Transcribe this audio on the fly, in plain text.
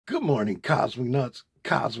Good morning, Cosmic Nuts,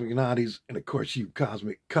 Cosmic Naughties, and of course you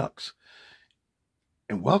Cosmic Cucks.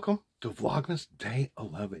 And welcome to Vlogmas Day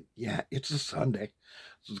 11. Yeah, it's a Sunday,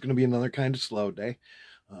 so it's going to be another kind of slow day.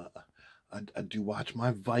 I do watch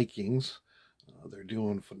my Vikings. They're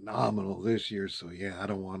doing phenomenal this year, so yeah, I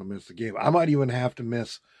don't want to miss the game. I might even have to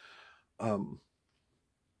miss a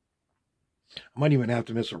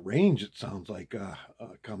range, it sounds like,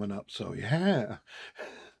 coming up. So yeah,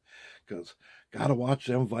 because gotta watch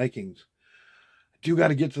them Vikings. I do got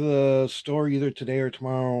to get to the store either today or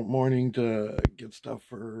tomorrow morning to get stuff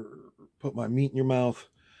for put my meat in your mouth.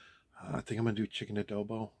 I think I'm gonna do chicken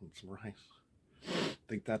adobo and some rice. I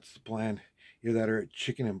think that's the plan. Either that or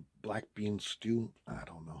chicken and black bean stew. I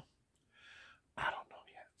don't know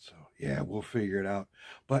yet. So yeah, we'll figure it out.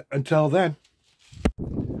 But until then,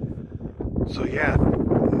 so yeah,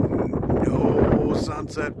 no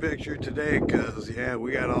sunset picture today because yeah,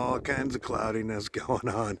 we got all kinds of cloudiness going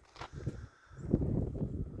on.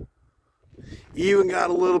 Even got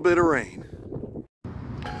a little bit of rain.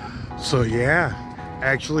 So yeah,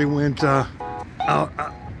 actually went out.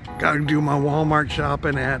 Got to do my Walmart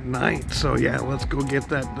shopping at night. So yeah, let's go get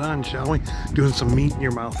that done, shall we? Doing some meat in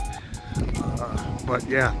your mouth. But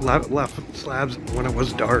yeah, left Slabs when it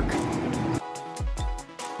was dark.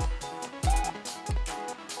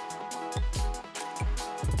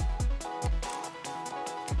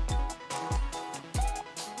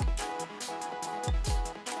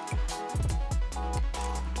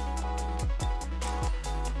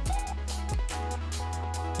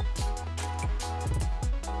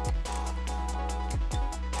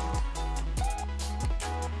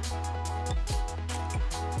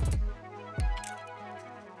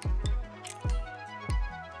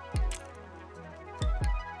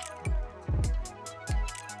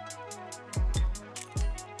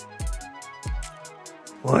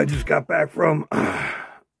 Well, I just got back from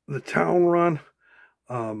the town run.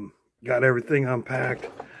 Got everything unpacked.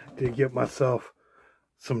 Did get myself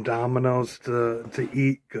some Domino's to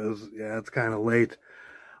eat because, yeah, it's kind of late.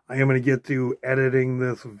 I am going to get to editing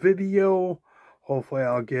this video. Hopefully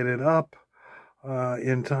I'll get it up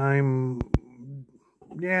in time.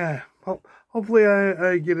 Yeah, hopefully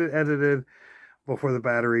I get it edited before the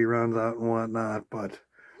battery runs out and whatnot. But,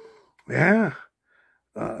 yeah,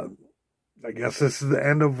 I guess this is the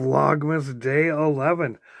end of Vlogmas Day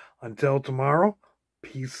 11. Until tomorrow,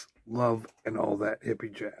 peace, love, and all that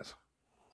hippie jazz.